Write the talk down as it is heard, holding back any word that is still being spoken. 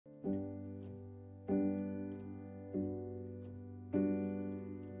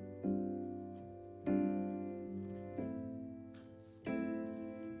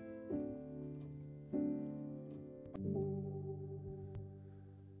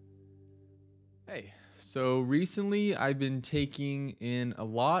Hey, so recently I've been taking in a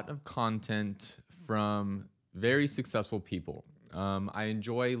lot of content from very successful people. I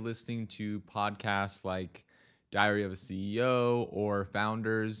enjoy listening to podcasts like Diary of a CEO or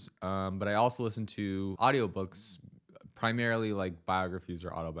Founders, but I also listen to audiobooks, primarily like biographies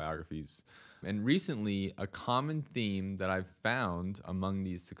or autobiographies. And recently, a common theme that I've found among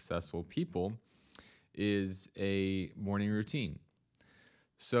these successful people is a morning routine.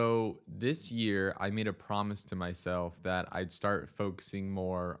 So this year, I made a promise to myself that I'd start focusing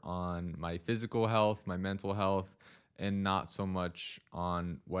more on my physical health, my mental health, and not so much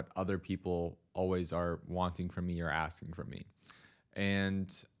on what other people always are wanting from me or asking from me.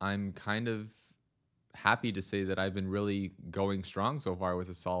 And I'm kind of happy to say that I've been really going strong so far with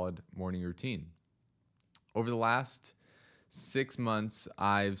a solid morning routine. Over the last 6 months,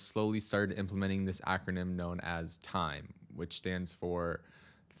 I've slowly started implementing this acronym known as TIME, which stands for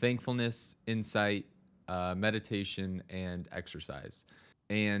thankfulness, insight, meditation, and exercise.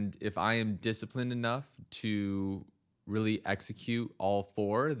 And if I am disciplined enough to really execute all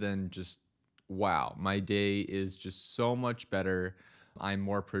four, then just wow, my day is just so much better. I'm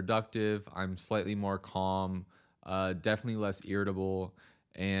more productive, I'm slightly more calm, definitely less irritable.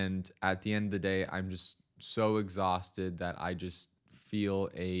 And at the end of the day, I'm just so exhausted that I just feel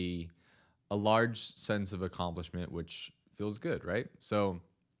a large sense of accomplishment, which feels good, right? So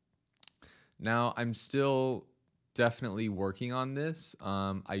now I'm still definitely working on this.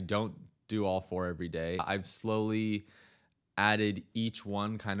 I don't do all four every day. I've slowly added each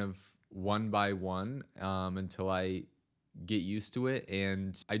one kind of one by one until I get used to it.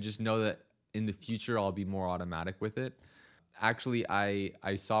 And I just know that in the future, I'll be more automatic with it. Actually,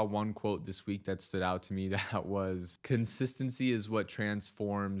 I saw one quote this week that stood out to me that was consistency is what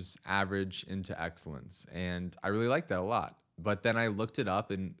transforms average into excellence. And I really like that a lot. But then I looked it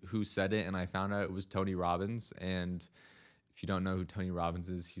up and who said it, and I found out it was Tony Robbins. And if you don't know who Tony Robbins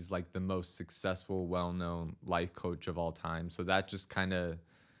is, he's like the most successful, well known life coach of all time. So that just kind of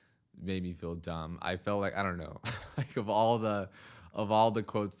made me feel dumb. I felt like I don't know, like of all the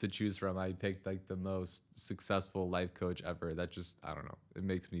quotes to choose from, I picked like the most successful life coach ever. That just I don't know. It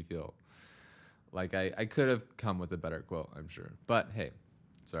makes me feel like I could have come with a better quote, I'm sure. But hey,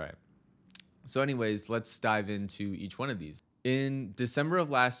 it's all right. So, anyways, let's dive into each one of these. In December of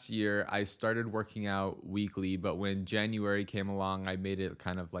last year, I started working out weekly, but when January came along, I made it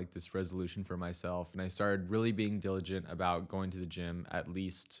kind of like this resolution for myself, and I started really being diligent about going to the gym at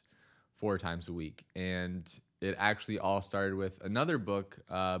least 4 times a week. And it actually all started with another book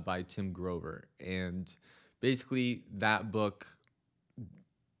by Tim Grover. And basically, that book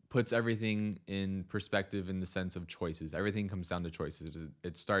puts everything in perspective in the sense of choices. Everything comes down to choices.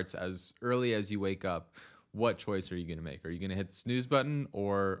 It starts as early as you wake up. What choice are you going to make? Are you going to hit the snooze button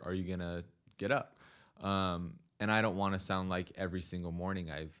or are you going to get up? And I don't want to sound like every single morning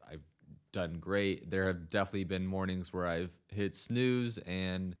I've done great. There have definitely been mornings where I've hit snooze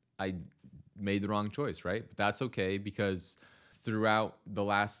and I made the wrong choice, right? But that's okay because throughout the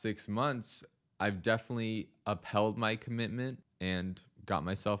last 6 months, I've definitely upheld my commitment and got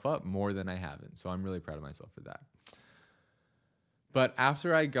myself up more than I haven't. So I'm really proud of myself for that. But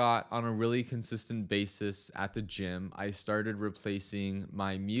after I got on a really consistent basis at the gym, I started replacing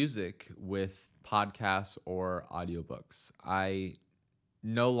my music with podcasts or audiobooks. I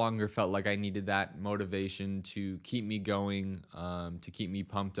no longer felt like I needed that motivation to keep me going, to keep me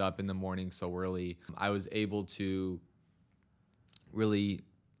pumped up in the morning so early. I was able to really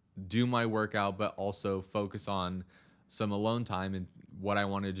do my workout, but also focus on some alone time. And what I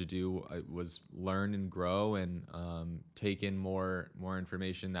wanted to do was learn and grow and take in more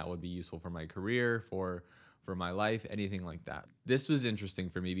information that would be useful for my career, for my life, anything like that. This was interesting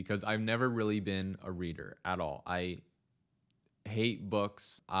for me because I've never really been a reader at all. I hate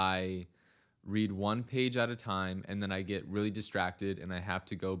books. I read one page at a time and then I get really distracted and I have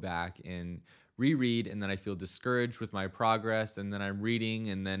to go back and reread, and then I feel discouraged with my progress, and then I'm reading,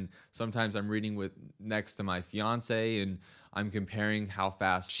 and then sometimes I'm reading with next to my fiance and I'm comparing how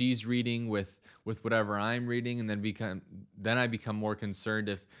fast she's reading with whatever I'm reading, and then I become more concerned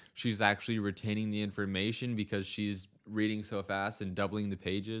if she's actually retaining the information because she's reading so fast and doubling the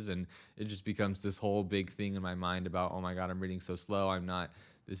pages, and it just becomes this whole big thing in my mind about, oh my god, I'm reading so slow. I'm not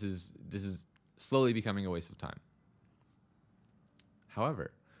this is slowly becoming a waste of time.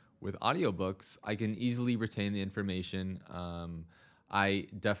 However, with audiobooks, I can easily retain the information. I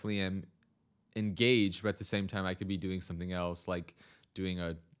definitely am engaged, but at the same time, I could be doing something else, like doing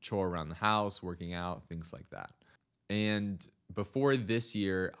a chore around the house, working out, things like that. And before this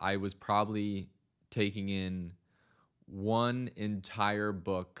year, I was probably taking in one entire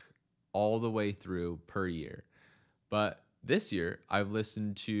book all the way through per year. But this year, I've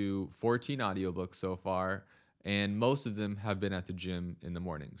listened to 14 audiobooks so far, and most of them have been at the gym in the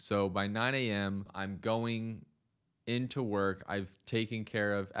morning. So by 9 a.m., I'm going into work. I've taken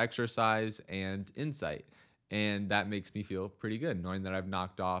care of exercise and insight, and that makes me feel pretty good knowing that I've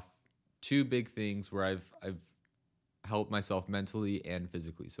knocked off two big things where I've helped myself mentally and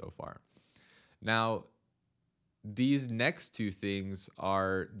physically so far. Now, these next two things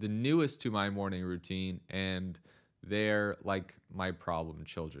are the newest to my morning routine, and they're like my problem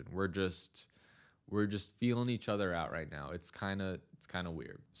children. We're just feeling each other out right now. It's kind of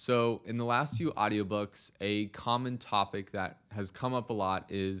weird. So, in the last few audiobooks, a common topic that has come up a lot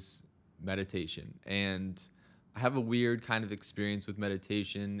is meditation. And I have a weird kind of experience with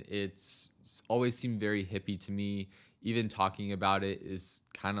meditation. It's always seemed very hippie to me. Even talking about it is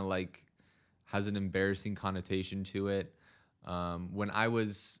kind of like has an embarrassing connotation to it. When I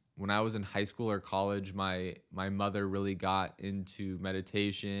was in high school or college, my mother really got into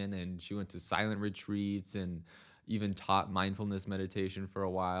meditation, and she went to silent retreats and even taught mindfulness meditation for a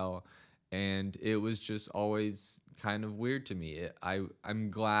while. And it was just always kind of weird to me. I'm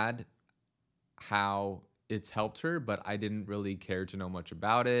glad how it's helped her, but I didn't really care to know much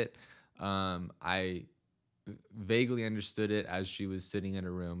about it. I vaguely understood it as she was sitting in a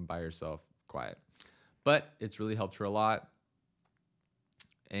room by herself, quiet. But it's really helped her a lot,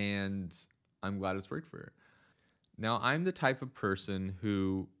 and I'm glad it's worked for her. Now, I'm the type of person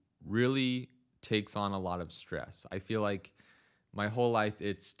who really takes on a lot of stress. I feel like my whole life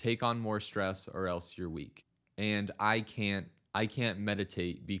it's take on more stress or else you're weak. And I can't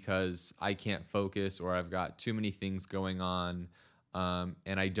meditate because I can't focus or I've got too many things going on.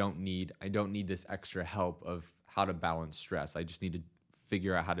 And I don't need this extra help of how to balance stress. I just need to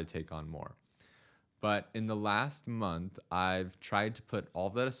figure out how to take on more. But in the last month, I've tried to put all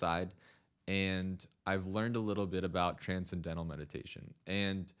of that aside, and I've learned a little bit about transcendental meditation.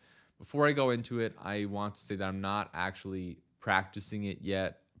 And before I go into it, I want to say that I'm not actually practicing it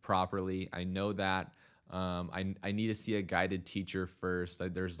yet properly. I know that I need to see a guided teacher first.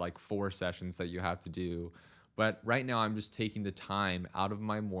 There's like 4 sessions that you have to do. But right now, I'm just taking the time out of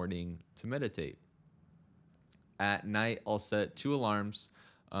my morning to meditate. At night, I'll set 2 alarms.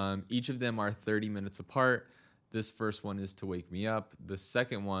 Each of them are 30 minutes apart. This first one is to wake me up. The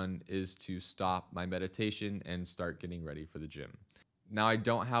second one is to stop my meditation and start getting ready for the gym. Now, I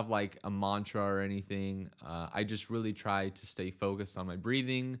don't have like a mantra or anything. I just really try to stay focused on my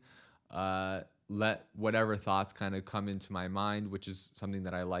breathing, let whatever thoughts kind of come into my mind, which is something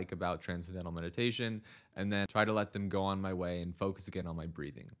that I like about transcendental meditation, and then try to let them go on my way and focus again on my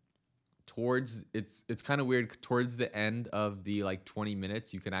breathing. It's kind of weird. Towards the end of the like 20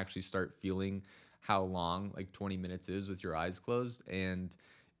 minutes, you can actually start feeling how long like 20 minutes is with your eyes closed, and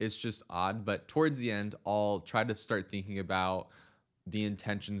it's just odd. But towards the end, I'll try to start thinking about the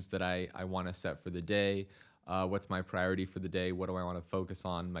intentions that I want to set for the day. What's my priority for the day? What do I want to focus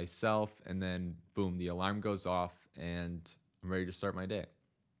on myself? And then boom, the alarm goes off, and I'm ready to start my day.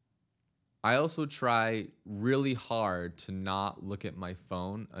 I also try really hard to not look at my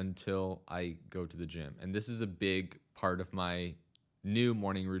phone until I go to the gym. And this is a big part of my new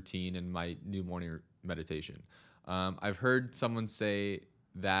morning routine and my new morning meditation. I've heard someone say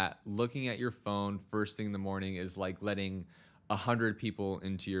that looking at your phone first thing in the morning is like letting 100 people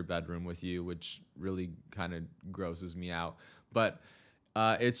into your bedroom with you, which really kind of grosses me out. But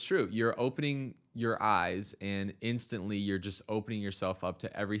it's true. You're opening your eyes, and instantly you're just opening yourself up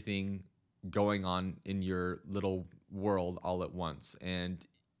to everything going on in your little world all at once. And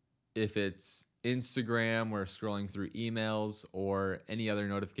if it's Instagram or scrolling through emails or any other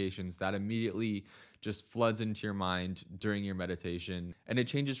notifications, that immediately just floods into your mind during your meditation. And it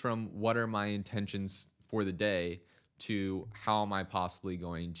changes from what are my intentions for the day to how am I possibly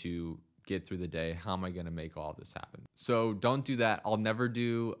going to get through the day? How am I going to make all this happen? So don't do that. I'll never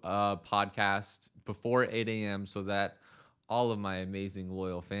do a podcast before 8 a.m. so that all of my amazing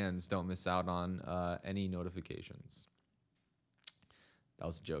loyal fans don't miss out on any notifications. That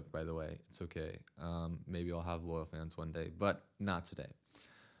was a joke, by the way. It's okay. Maybe I'll have loyal fans one day, but not today.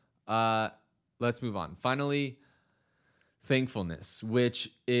 Let's move on. Finally, thankfulness, which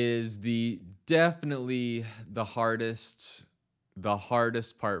is definitely the hardest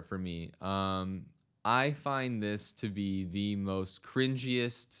part for me. I find this to be the most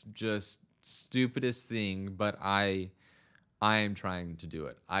cringiest, just stupidest thing, but I am trying to do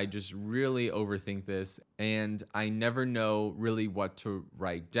it. I just really overthink this, and I never know really what to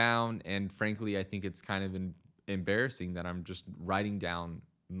write down. And frankly, I think it's kind of embarrassing that I'm just writing down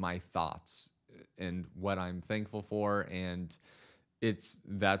my thoughts and what I'm thankful for. And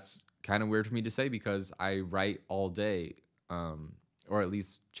that's kind of weird for me to say because I write all day, or at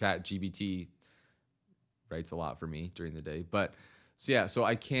least Chat GBT writes a lot for me during the day. But so yeah, so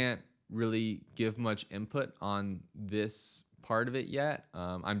I can't really give much input on this part of it yet.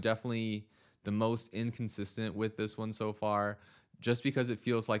 I'm definitely the most inconsistent with this one so far, just because it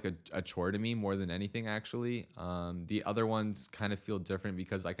feels like a chore to me more than anything, actually. The other ones kind of feel different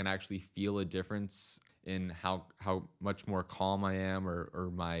because I can actually feel a difference in how much more calm I am, or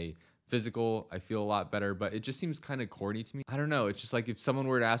my physical, I feel a lot better, but it just seems kind of corny to me. I don't know. It's just like if someone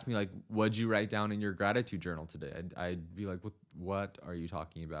were to ask me like, what'd you write down in your gratitude journal today? I'd be like, what are you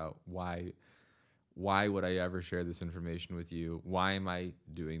talking about? Why would I ever share this information with you? Why am I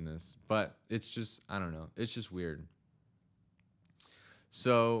doing this? But it's just, I don't know. It's just weird.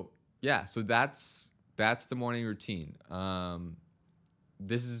 So yeah, so that's the morning routine.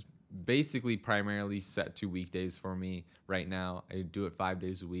 This is basically primarily set to weekdays for me right now. I do it 5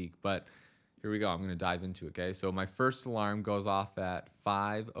 days a week, but here we go. I'm going to dive into it. Okay. So my first alarm goes off at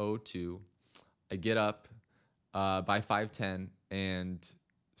 5:02. I get up by 5:10 and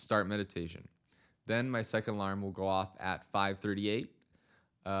start meditation. Then my second alarm will go off at 5:38.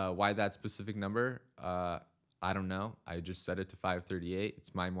 Why that specific number? I don't know. I just set it to 5:38.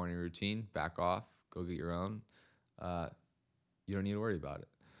 It's my morning routine. Back off. Go get your own. Uh, you don't need to worry about it.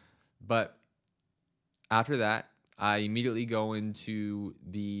 But after that, I immediately go into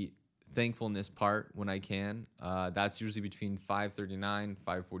the thankfulness part when I can. That's usually between 5:39,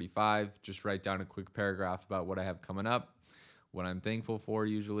 5:45. Just write down a quick paragraph about what I have coming up, what I'm thankful for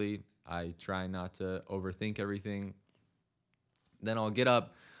usually. I try not to overthink everything. Then I'll get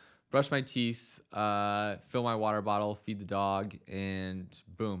up, brush my teeth, fill my water bottle, feed the dog, and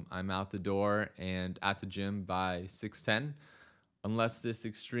boom, I'm out the door and at the gym by 6:10. Unless this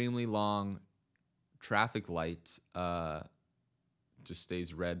extremely long traffic light just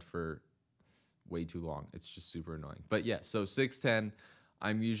stays red for way too long. It's just super annoying. But yeah, so 6:10,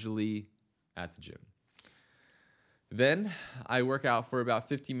 I'm usually at the gym. Then I work out for about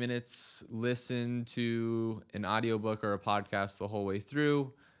 50 minutes, listen to an audiobook or a podcast the whole way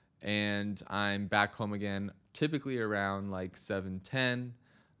through, and I'm back home again, typically around like 7:10.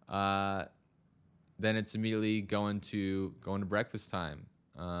 Then it's immediately going to breakfast time.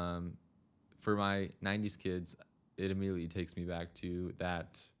 For my 90s kids, it immediately takes me back to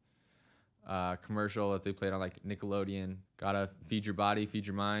that commercial that they played on like Nickelodeon. Gotta feed your body, feed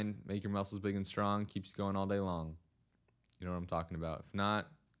your mind, make your muscles big and strong, keeps you going all day long. You know what I'm talking about. If not,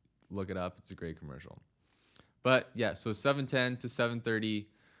 look it up. It's a great commercial. But yeah, so 7:10 to 7:30,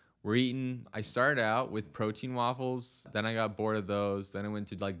 we're eating. I started out with protein waffles. Then I got bored of those. Then I went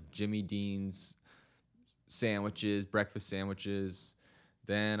to like Jimmy Dean's sandwiches, breakfast sandwiches.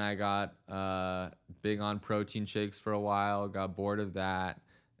 Then I got big on protein shakes for a while, got bored of that.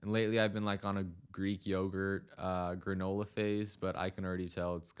 And lately I've been like on a Greek yogurt granola phase, but I can already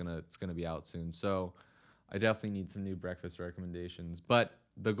tell it's gonna be out soon. So I definitely need some new breakfast recommendations. But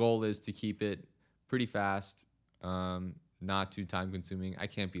the goal is to keep it pretty fast, not too time consuming. I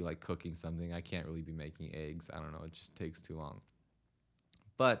can't be like cooking something. I can't really be making eggs. I don't know. It just takes too long.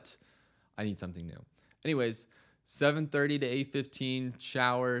 But I need something new. Anyways, 7:30 to 8:15,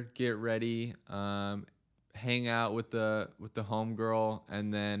 shower, get ready, hang out with the homegirl,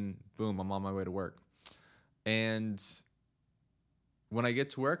 and then boom, I'm on my way to work. And when I get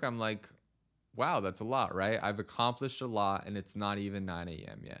to work, I'm like, wow, that's a lot, right? I've accomplished a lot, and it's not even 9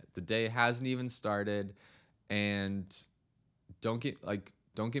 a.m. yet. The day hasn't even started, and don't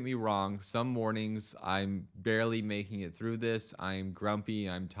get me wrong. Some mornings I'm barely making it through this. I'm grumpy.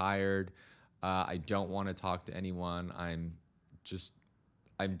 I'm tired. I don't want to talk to anyone. I'm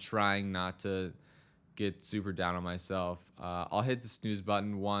trying not to get super down on myself. I'll hit the snooze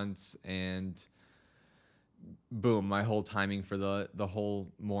button once and boom, my whole timing for the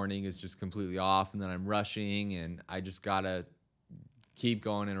whole morning is just completely off. And then I'm rushing and I just gotta keep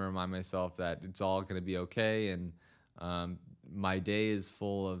going and remind myself that it's all gonna be okay. And my day is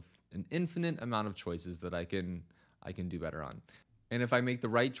full of an infinite amount of choices that I can do better on. And if I make the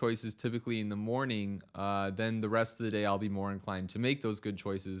right choices, typically in the morning, then the rest of the day I'll be more inclined to make those good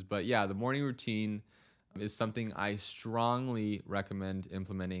choices. But yeah, the morning routine is something I strongly recommend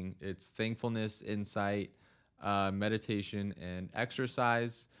implementing. It's thankfulness, insight, meditation, and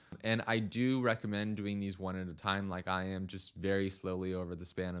exercise. And I do recommend doing these one at a time, like I am, just very slowly over the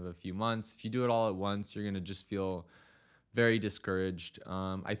span of a few months. If you do it all at once, you're going to just feel very discouraged.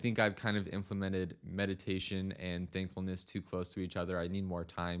 I think I've kind of implemented meditation and thankfulness too close to each other. I need more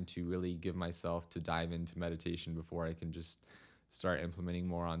time to really give myself to dive into meditation before I can just start implementing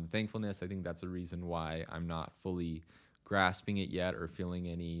more on thankfulness. I think that's a reason why I'm not fully grasping it yet or feeling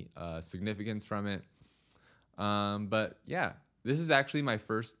any significance from it. But yeah, this is actually my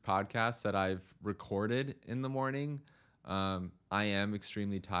first podcast that I've recorded in the morning. I am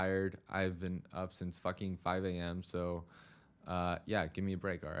extremely tired. I've been up since fucking 5 a.m. So yeah, give me a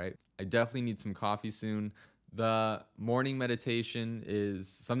break, all right? I definitely need some coffee soon. The morning meditation is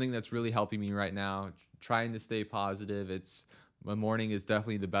something that's really helping me right now, trying to stay positive. My morning is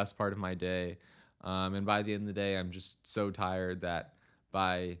definitely the best part of my day. And by the end of the day, I'm just so tired that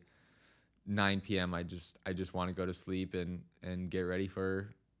by 9 p.m. I just want to go to sleep and get ready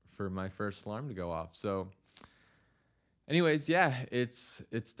for my first alarm to go off. So anyways, yeah, it's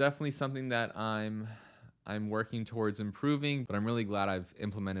definitely something that I'm working towards improving, but I'm really glad I've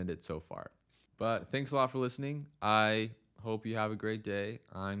implemented it so far. But thanks a lot for listening. I hope you have a great day.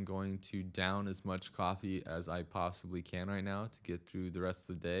 I'm going to down as much coffee as I possibly can right now to get through the rest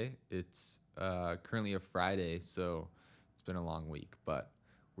of the day. It's currently a Friday, so it's been a long week, but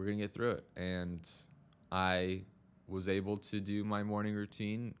we're going to get through it. And I was able to do my morning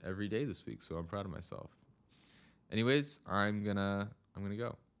routine every day this week, so I'm proud of myself. Anyways, I'm gonna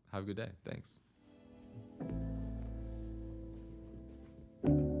go. Have a good day. Thanks.